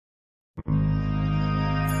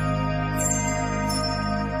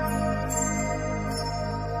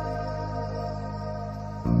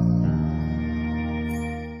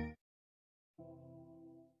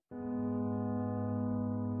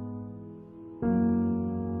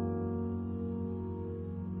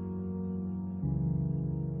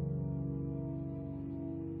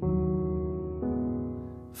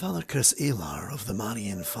Father Chris Alar of the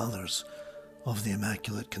Marian Fathers of the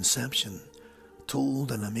Immaculate Conception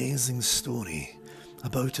told an amazing story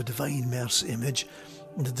about a Divine Mercy image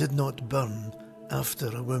that did not burn after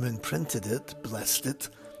a woman printed it, blessed it,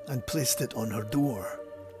 and placed it on her door.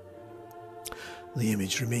 The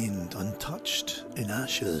image remained untouched in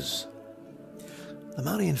ashes. The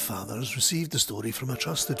Marian Fathers received the story from a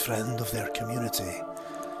trusted friend of their community.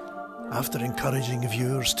 After encouraging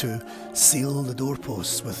viewers to seal the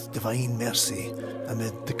doorposts with Divine Mercy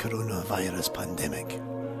amid the coronavirus pandemic.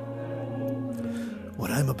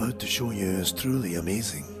 What I'm about to show you is truly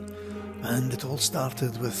amazing, and it all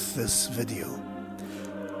started with this video.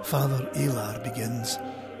 Father Alar begins,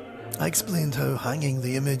 "I explained how hanging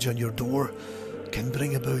the image on your door can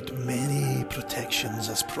bring about many protections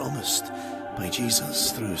as promised by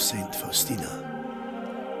Jesus through Saint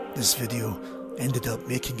Faustina. This video ended up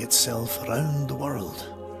making itself around the world."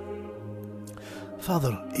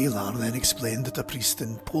 Father Alar then explained that a priest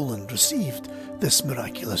in Poland received this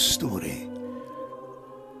miraculous story.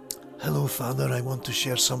 "Hello Father, I want to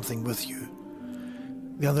share something with you.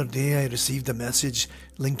 The other day I received a message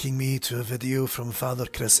linking me to a video from Father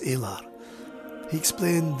Chris Alar. He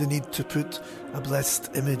explained the need to put a blessed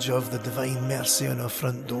image of the Divine Mercy on our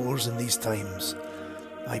front doors in these times.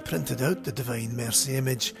 I printed out the Divine Mercy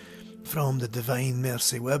image from the Divine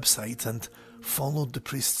Mercy website and followed the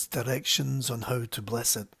priest's directions on how to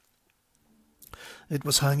bless it. It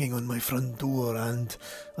was hanging on my front door, and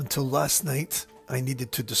until last night I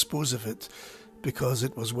needed to dispose of it because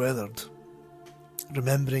it was weathered.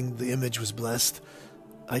 Remembering the image was blessed,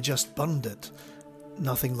 I just burned it.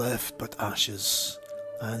 Nothing left but ashes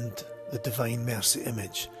and the Divine Mercy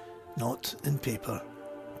image, not in paper,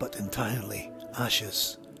 but entirely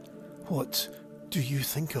ashes. What do you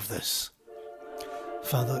think of this?"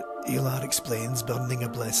 Father Alar explains burning a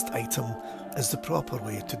blessed item is the proper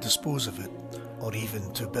way to dispose of it, or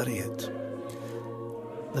even to bury it.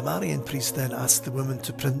 The Marian priest then asked the woman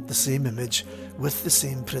to print the same image with the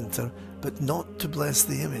same printer, but not to bless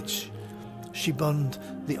the image. She burned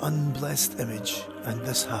the unblessed image, and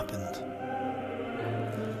this happened.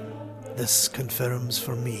 This confirms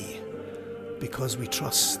for me, because we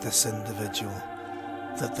trust this individual,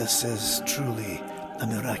 that this is truly a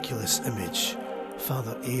miraculous image.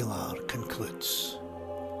 Father Alar concludes,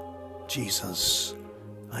 "Jesus,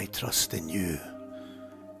 I trust in you.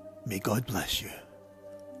 May God bless you."